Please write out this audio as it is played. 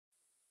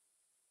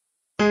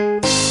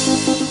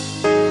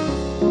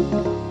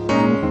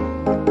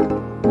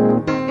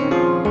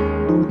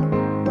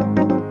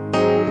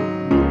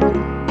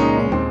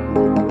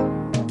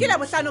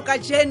Labohlano ka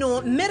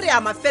jeno mme re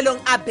a mafelong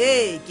a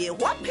beke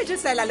go a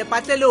phetesela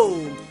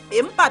lepatlelong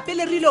empa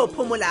pele re ile o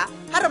phomola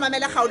ha re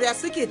mamela kgaolo ya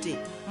 390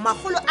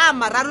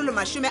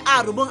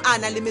 a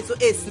nang le metso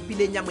e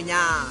supileng ya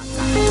Monyaka.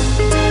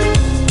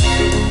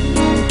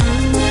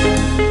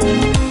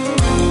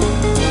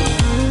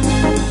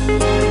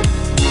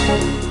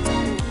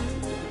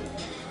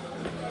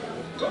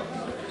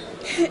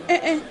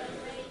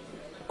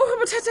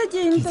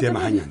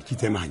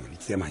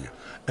 Kitsemanya.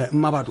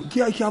 Mabato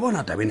ke a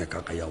bona tabene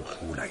ka ya o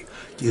gola.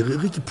 Ke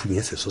re ke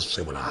phunye seso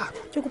se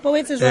bolato. Ke kopa o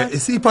etse jwang?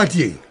 Se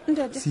ipatieng.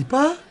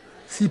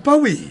 Sipa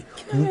we.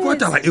 O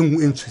kota ba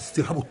engwe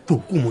entshwitsitse ga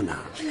botoko mona.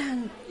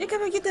 E ka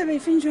ba ke taba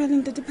efeng jwale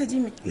ntate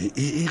Phadime?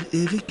 E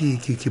re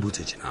ke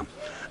botse tjena.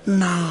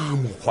 Na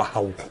mo gwa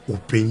o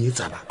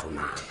penyetsa batho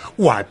na.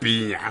 O a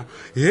penya.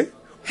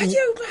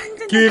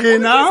 Ke re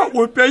na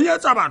o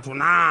penyetsa batho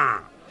na.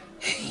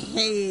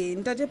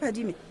 Ntate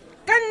Phadime.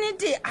 Ka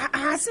nnete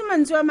ha se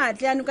mantswe a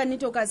matle ano ka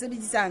nnete o ka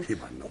sebedisana. Ke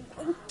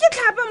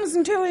tlhapa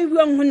mosintho e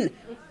buang ho nna.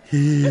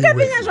 Nka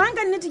penya jwang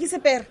ka nnete ke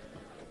sepere.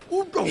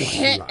 O tlo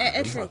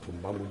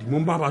ba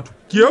modimo ba batho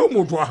ke o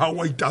motho wa hao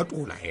wa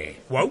itatola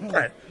wa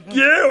utlwa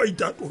ke o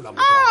itatola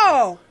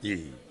motho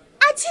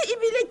athi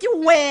ibile ke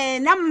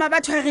wena mma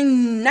batho re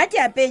nna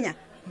ke a penya.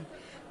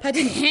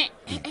 Phadime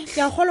ke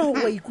a gola go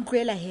wa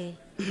ikutlwela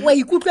wa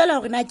ikutlwela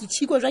gore na ke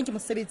tshiko jwang ke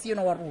mosebetsi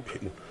yona wa rona.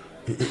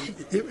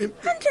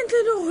 Hantle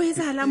le go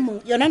etsala mo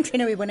yona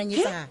nthwene o e bonang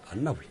etsa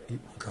anna we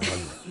ka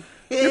bana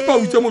e pa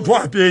utse motho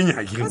a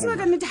penya ke mo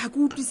ka nnete ha ke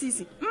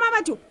utlwisise mma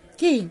batho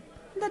ke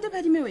ntate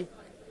Phadime we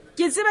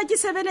ke tseba ke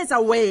sebeletsa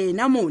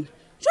wena mona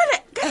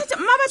jwale ka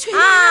mma batho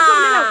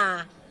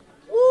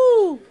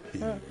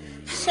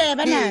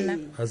sheba nana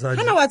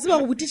hana wa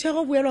tseba go botitšha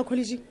go buelwa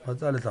college wa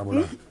tsa le tla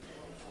bola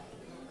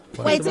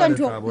wa itse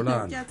ntho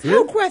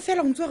o tloa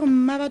fela go ntse go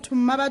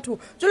mma batho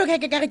jalo ka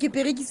ke ke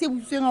perekise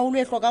butsweng a o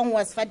le hlokang wa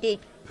sfateng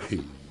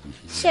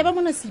sheba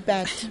mona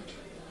Sipati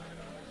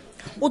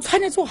o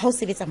tshwanetse go ha o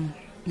sebetsa mo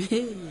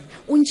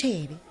o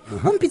ntshebe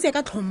o mpitse ka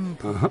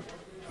tlhompho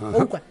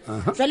o kwa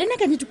jale nna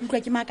ka nnete ke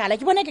utlwa ke makala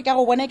ke bona ke ka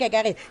go bona ke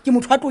ka re ke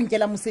motho a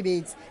tlonkela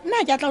mosebetsi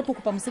nna ke a tla go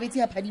kopa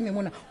mosebetsi ya Phadime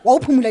mona wa o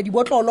phumula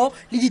dibotlolo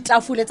le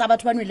ditafole tsa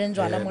batho ba nweleng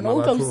jwala mona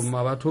o tlo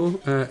batho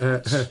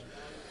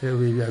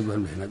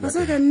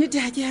Masa ka nnete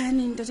ha ke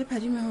hane ntate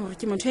Phadime hore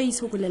ke motho a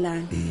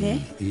isokolelang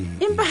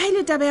empa ha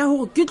ile taba ya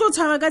hore ke tlo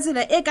tshwara ka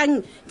tsela e kang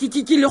ke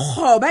le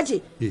khoba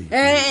je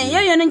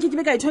ya yona ke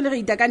be ka ithola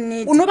re ita ka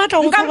nnete o no batla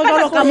go tshwara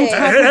jalo ka motho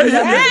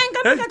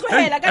nka ka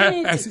tlohela ka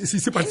nnete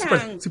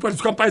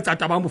Sipati ka pa etsa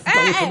taba mo futa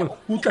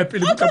o tla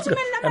pele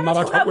ma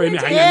batho a kwene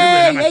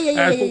hanyane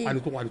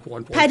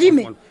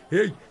Phadime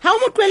ha o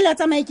mo tlwella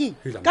tsamaye ke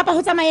kapa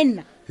ho tsamaye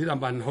nna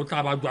Hilamban ho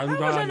tla ba jwang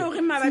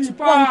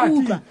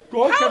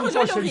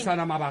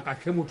sana mabaka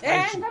ke motho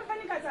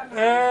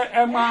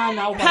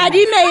mana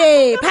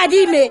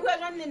Phadime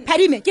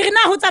ke re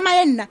na ho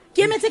tsamaye nna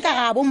ke emetse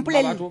karabo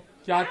mpolelle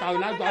ke a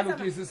taona jwalo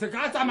ke se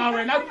ka tsamaya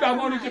wena ka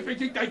mo ke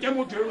peke ke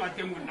motho yo a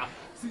teng monna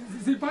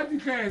Sipati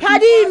ke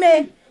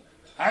Phadime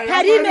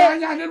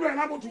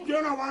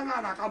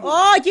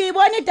oh ke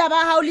bone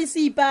taba ha o le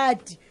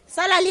Sipati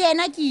sala le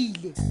yena ke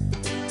ile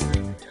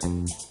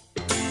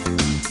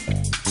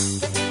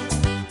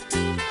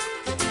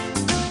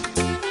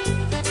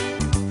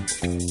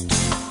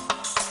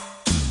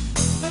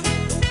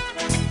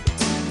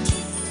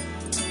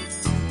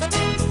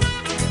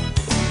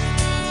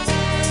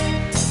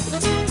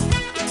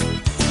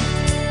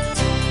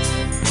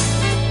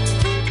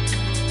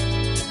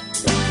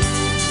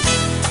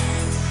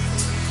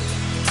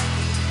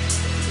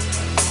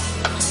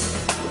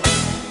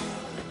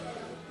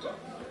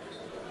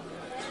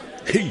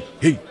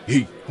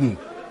Hey,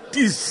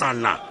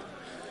 tisala.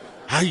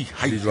 Hai,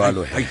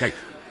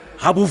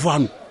 ha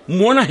bofano.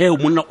 Mona he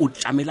monna o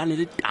tlamelane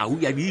le tau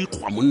ya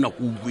diqhwa monna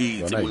go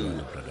buetse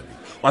monna.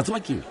 Wa tseba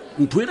ke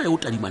ntho ena yo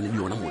tadimane le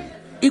yona monna.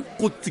 E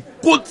kotsi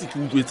ke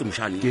utlwetse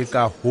moshane. Ke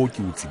ka ho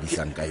ke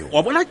utsibisang ka yona.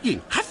 Wa bona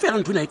keng ha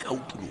fela ntho ena e ka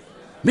utulo.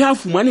 Me a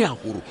fumane ya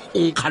gore o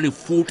nkga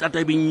lefuta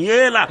tabeng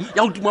yela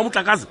ya go tima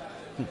motlakase.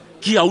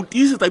 Ke a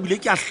utise tabile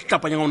ke a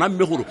hlapanya ngwana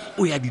mme gore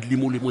o ya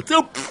dilemo tse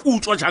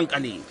putswa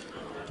tjankaneng.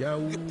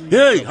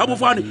 Hey, ha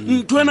bofane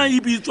ntwena e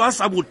bitswa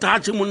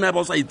sabotage monna ba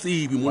o sa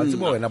itsebi monna.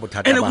 Tsebo wena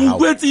bothata ba hao. Ene go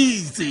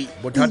kwetsitse.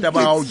 Bothata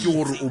ba hao ke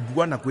gore o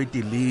bua nako e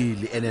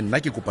telele ene nna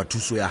ke kopa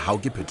thuso ya hao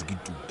ke phetho ke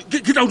tu.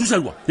 Ke tla o thusa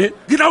lwa. Ke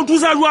tla o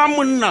thusa lwa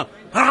monna.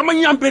 Ha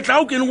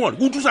manyampetla o ke ngwana.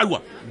 Go thusa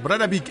lwa.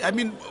 Brother Big, I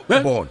mean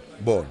bon.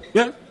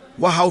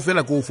 Wa hao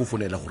fela go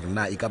fofonela gore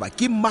na e ka ba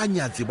ke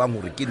manyatse ba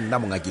ngore ke nna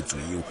monga ke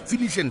tsweo.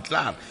 Finish and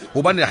clear.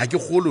 Hobane ha ke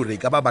golo re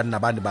ka ba banna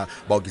bane ba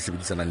o ke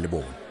sebedisana le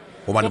bona.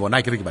 Hobane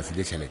bona ke re ke ba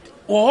file tšhelete.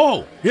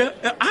 Oh,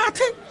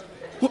 athe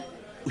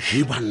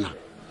he banna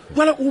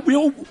wala o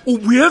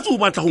buetse o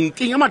batla go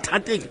nkenya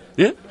mathateng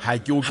ha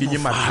ke o kenye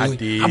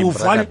mathateng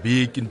brother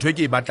Big ntho e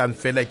ke e batlang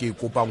fela ke e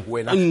kopang go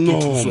wena ke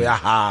thuso ya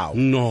hao.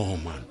 No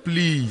man,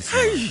 please.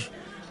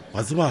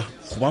 Wa tseba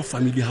go ba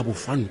family ha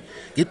bofane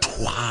ke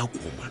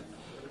thwako man.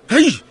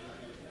 Hey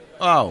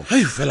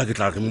fela ke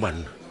tla re mo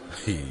banna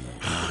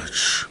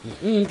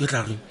ke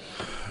tla reng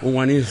o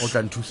ngwaneso o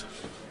tla nthusa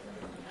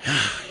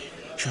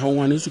o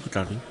ngwaneso ke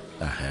tla reng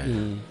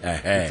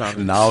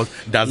now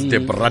that's the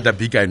brother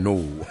big I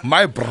know.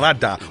 My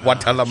brother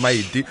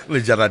Watalamaiti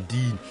le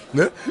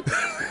Jaradine.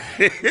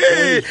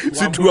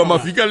 Situa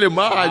mafika le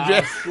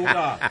maje.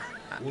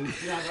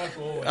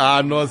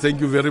 No,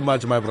 thank you very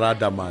much my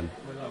brother man.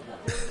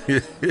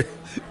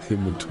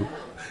 Muthu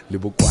le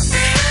bokwana.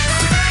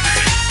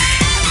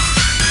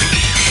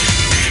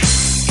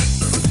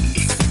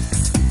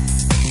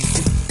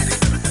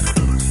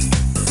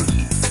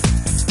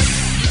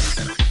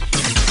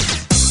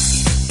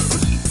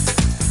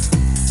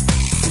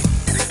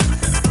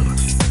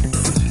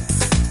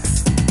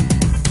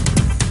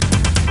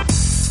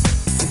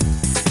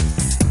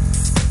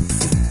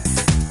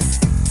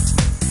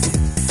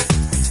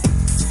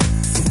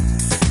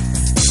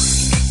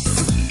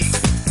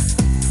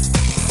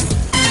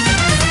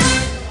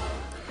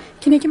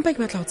 Ke mpa ke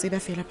batla ho tseba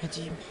fela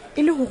Phadimo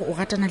e le hore o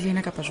ratana le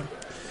yena kapa jwang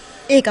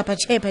kapa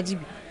tjhe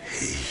Phadimo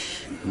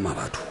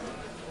mabatho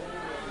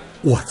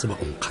o a tseba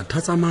o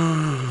nkgathatsa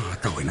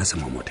mata wena se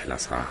mamothela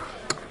sa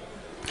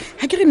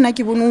ha ke re nna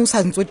ke bone o sa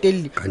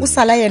ntsotelle o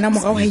sala yena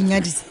morao ha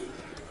inyadisa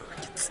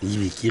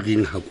tsebe ke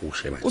reng ha ko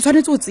sheba o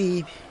tshwanetse o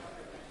tsebe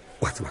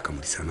o a tseba ka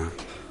modisana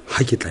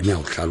ha ke tlamea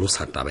ho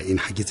hlalosa taba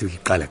ena ha ke tsebe ke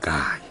qala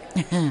kae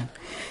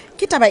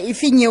ke taba e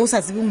feng eo o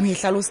sa tsebeng ho e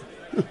hlalosa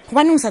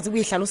hobane o sa tsebe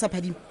ho e hlalosa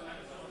Phadimo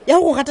ya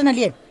go ratana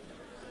le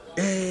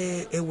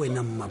yena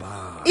wena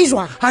mmaba e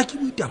jwa ha ke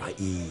ditaba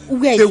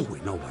wena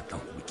o batla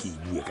go ke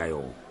bue ka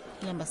yona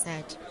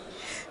lambasadi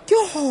ke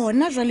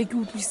hona jwale ke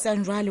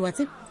utlwisang jwale wa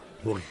tseba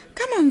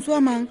ka mantswe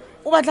a mang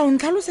o batla ho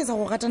ntlhalosetsa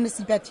go ratana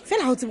Seipati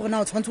fela ha o tsebe rona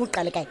o tshwantse o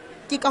qale kae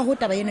ke ka ho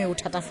taba ena e o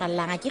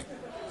thatafallang akere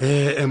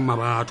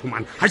mmabatho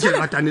man ha ke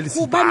ratane le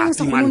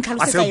Seipati man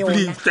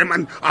please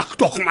man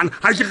doch man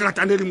ha ke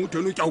ratane le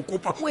motho eno ke a o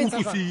kopa o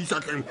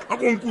utlwisisa tleng ha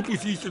go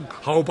nkutlwisise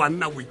ha o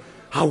banna we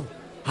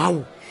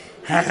How?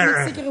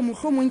 Se ke re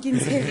mohlomong ke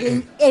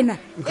ntshegeng ena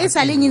e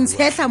sa leng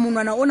ntshehla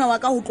monwana ona wa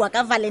ka ho tloa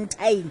ka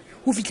Valentine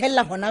ho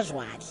fitlhella hona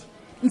jwale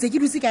ntse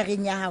ke dutse ka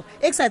reng ya hao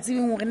e sa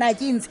tsebeng hore na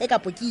ke ntshe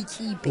kapo ke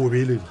ikipe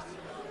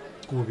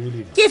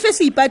ke fe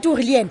Seipati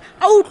hore le yena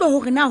a utlwe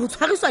hore na ho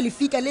tshwariswa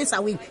lefika le sa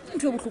weng ke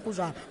ntho e bohloko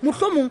jwang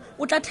mohlomong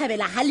o tla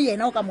thabela ha le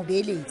yena o ka mo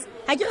beeletsa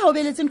ha ke re ha o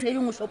beeletse ntho e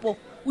leng o shopong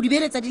o di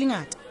beeletsa di le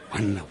ngata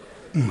wanna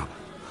mmaba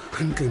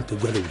hantle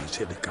jwale o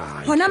itshebe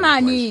kae hona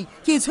mane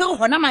ke itshwere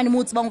hona mane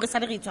mo tsebang re sa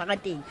le re itshwara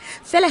teng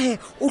fela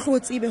o tlo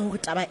tsebe hore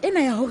taba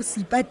ena ya hore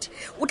Seipati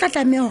o tla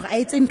tlameha hore a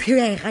etse ntho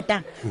ya e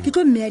ratang ke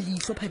tlo mme ya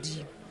leihlo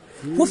Phadimo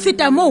ho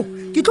feta moo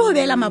ke tlo ho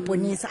beela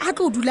maponesa a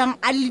tlo dulang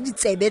a le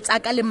ditsebe tsa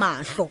ka le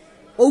mahlo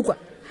o kwa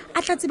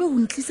a tla tsebe ho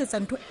ntlisetsa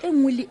ntho e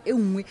nngwe le e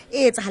nngwe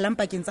e etsahalang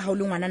pakeng tsa hao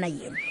le ngwanana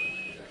yena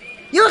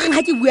yo reng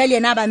ha ke bua le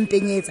yena ba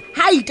mpenyetsa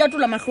ha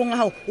itatola mahlong a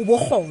hao o bo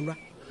kgolwa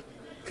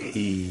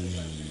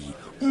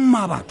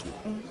mmabatho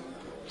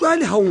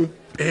jwale ha o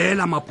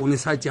pela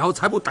maponesa tse ha o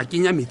tshabe o tla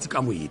kenya metsi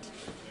ka moedi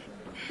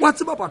wa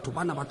tseba batho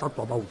bana ba tla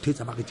tloa ba o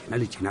thetsa ba re tjena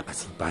le tjena ka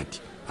Seipati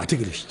a ke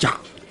le tja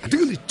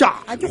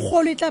a ke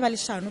kgolo e tla ba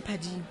leshano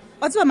Phadimo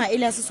wa tseba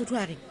maele a Sesotho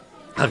a re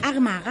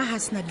mara ha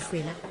sena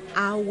dihlwela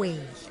a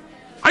wele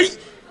ai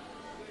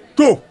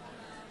to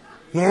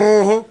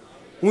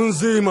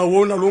unzima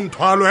wona lo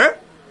mthwalo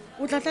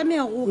o tla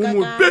tlameha go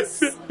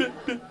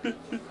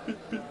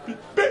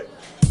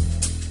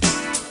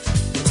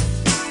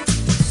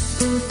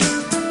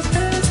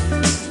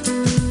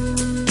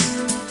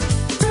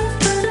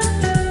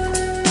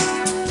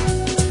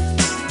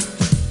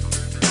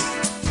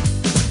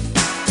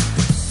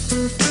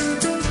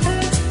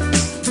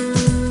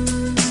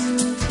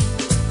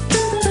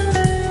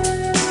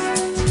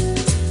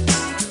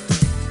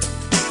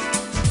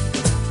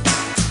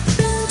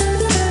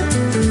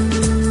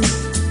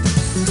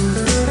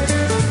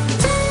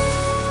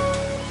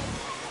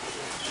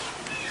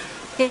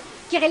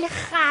ka le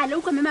gale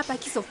o kome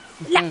mapakiso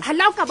la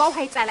hala o ka ba o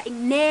ha etsala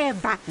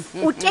never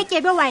o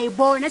kekebe wa e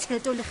bona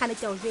tšhelete o le gale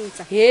tao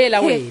jetsa hela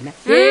wena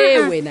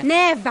wena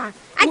never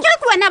a ke re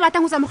ke wena ba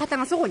tang go tsa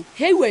mogatlanga se gone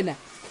hey wena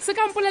se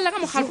ka mpolela ka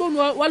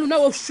mogatlo wa lona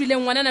o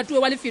shwileng ngwana na tuwe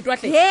wa lefetwa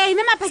hle hey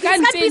me mapakiso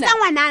ka pisa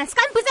ngwanana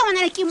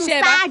ke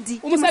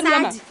mosadi o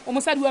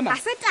mosadi wa ma a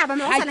se taba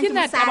me o sala ke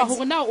mosadi taba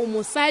hore na o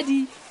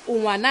mosadi o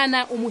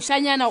ngwanana o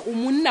moshanyana o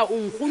monna o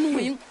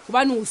nkgonoeng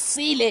hobane o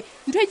sile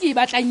ntho ke e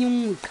batlang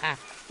nqa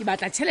ke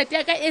batla tšhelete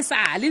ya ka e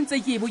sa le ntse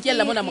ke e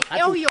bokella mona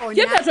mogatlo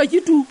ke phetho ke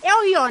tu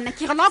eo yona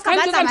ke re lo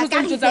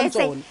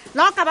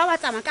ka ba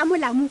tsama ka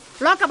molamu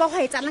lo ka ba go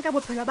etsana ka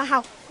bophelo ba hao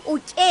o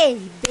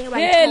kebe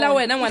wa hela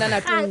wena ngwana na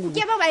tu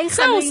ke ba e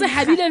sa o se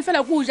habileng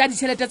fela go ja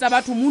ditšhelete tsa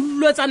batho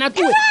mollo tsana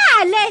tu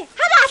le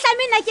ha ba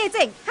hlamina ke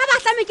etseng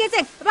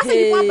ba se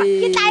dipapa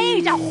ke tla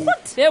e ja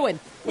gut wena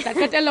o tla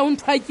qetella o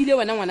nthwakile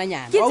wena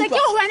ngwananyana ke tse ke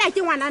go wena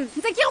ke ngwanana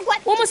ntse ke go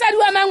o mosadi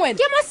wa mang wena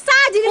ke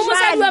mosadi le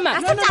mosadi wa mang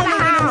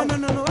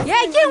ye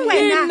ke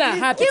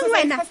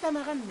wena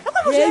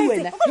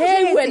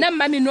hey wena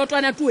mma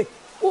menotwana tuwe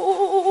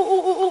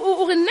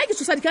o re nna ke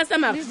sosa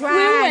di-customer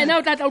wena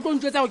o tlatla o tlo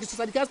ntjwetsa gore ke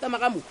sosa di-customer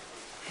ka mo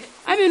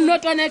a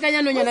menotwana e ka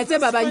nyanonyana tse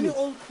babanyo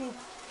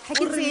ga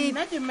ke tsebe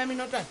nna ke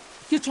mmaminotwana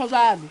ke tsho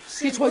jalo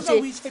ke tshote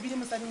o itšhebile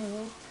mosadi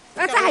mogolo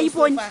ka tsa ga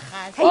ipone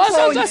o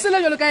sontse sela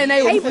jalo ka ena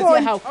eo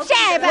mokgotsi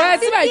ya gago wa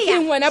tseba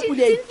keng wena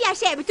puleng Cynthia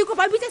shebe ke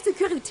kopa bitse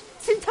security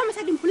Cynthia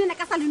mosadi mpulena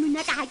ka sa le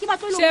nonya ka ha ke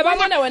batlo sheba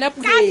mona wena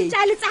puleng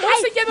o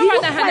se ke ba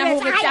nagana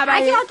gore taba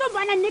ke batlo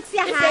bona next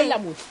ya hae ela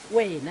mo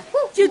wena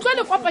ke tlo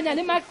le kopanya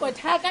le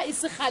maqothaka e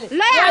se gale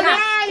lo yana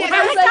ga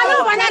ka lo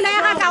bona le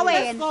ga ka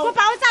wena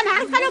kopa o tsana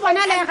ga ka lo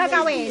bona le ga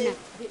ka wena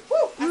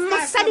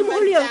mosadi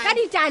mogolo yo ka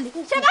ditale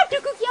sheba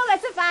tuku ke yo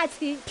wetse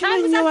fatshe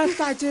tlhanya wa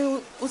tlatse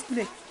o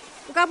spile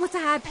o ka botsa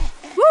gape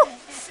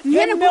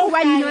mmene go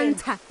wa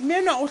nyontsha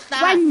mmena o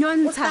wa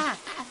nyontsha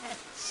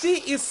she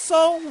is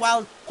so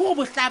wild go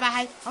bohlaba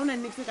hae ha ona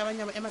nix ka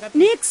banya ema ka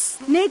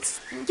nix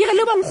ke re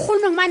le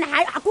bonkgonong mana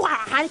ha go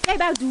ga ke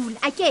ba dula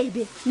a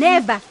kebe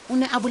never o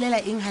ne a bolela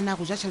eng hana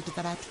go ja tšhelete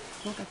tsa batho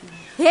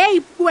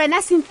hey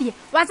wena Cynthia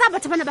wa tsa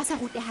batho bana ba sa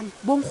rutehang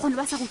bonkgono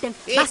ba sa ruteng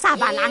ba sa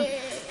balang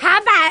ha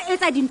ba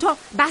etsa dintho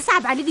ba sa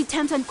ba le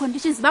di-terms and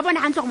conditions ba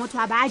bona hantle gore motho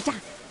a ba ja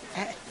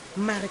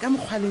mare ka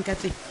mokgwaleng ka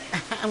teng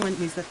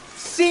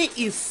she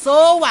is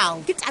so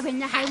wild ke tabeng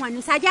ya hae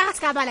ngwane sa ja ga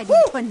ska bala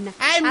dintho nna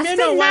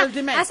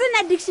a se na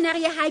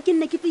dictionary ya hae ke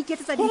nne ke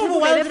iketsetsa dintho go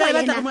bebe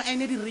ba tla mo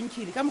ene di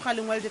rinkile ka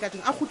mokgwaleng wild ka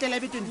teng a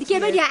khutlela betong di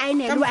kebe di a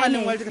ene lo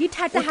ene di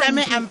thata ha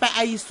tame ampa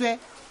a iswe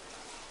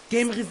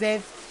game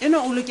reserve eno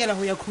o lokela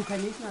ho ya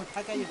Kruger National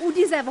Park o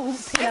deserve ho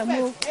phela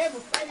mo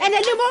ene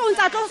le mo o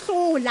ntsa tlo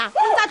hlola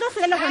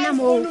le hona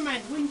mo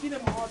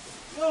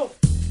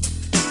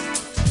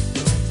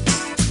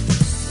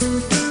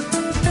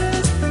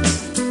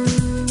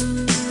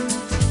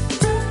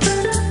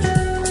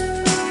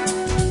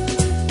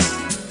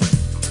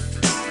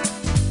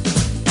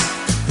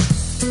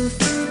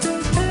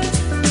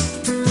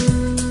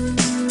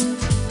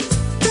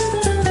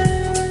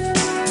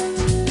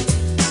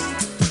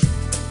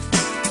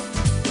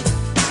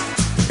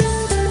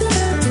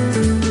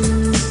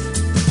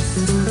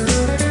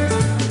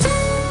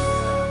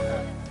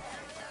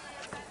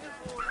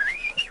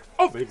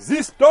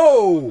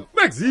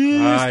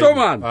Mexisto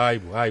man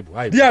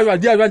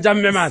dia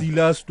jamme man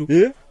Silasto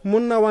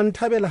monna wa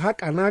nthabela ha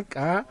kana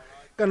ka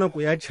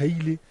nako ya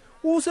chaile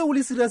o se o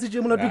le serious je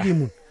mona to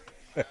game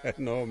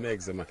no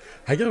Max man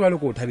ha ke re ba le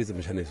go thabetse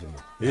moshaneso mo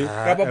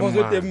ka ba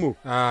phoso teng mo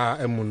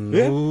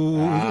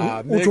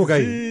o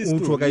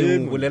tsoka yo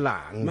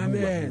bolelang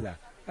mamela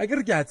a ke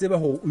re ke a tseba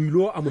go o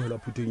ilo amohelwa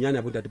phutong yana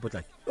ya botate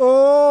potlaki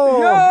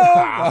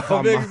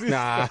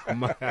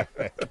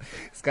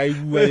sky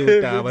bua yo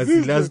taba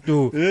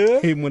Silasto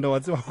hey mona wa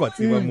tseba go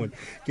tseba mona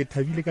ke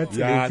thabile ka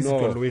tsela ke se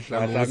tlo e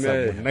hlalosa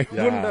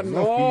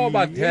no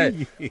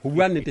bathe go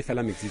bua nnete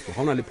fela Mexisto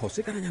ga ona le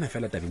phoso e kana nyana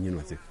fela tabeng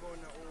eno tse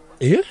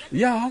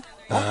ya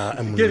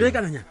ke re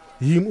kana nyana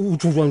o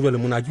tsojwang jwale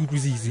mona ke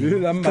utlwisise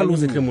ka lo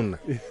setle monna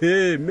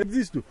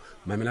Mexisto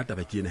mamela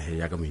taba ke ena he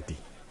ya ka moiteng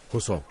go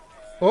so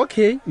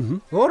okay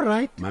all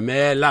right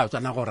mamela o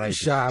tsana go right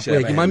sharp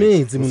ke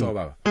mametse monna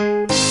baba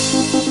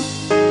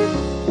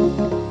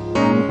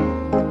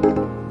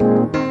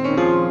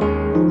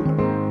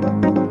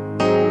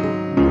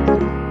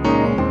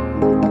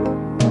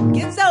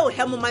ke tseo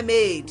he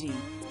momamedi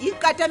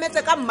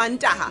ikatametse ka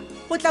mmantaha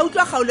go tla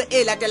utlwa kgaolo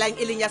e latelang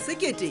e leng ya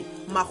 1390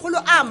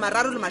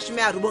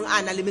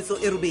 a na le metso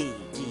e robedi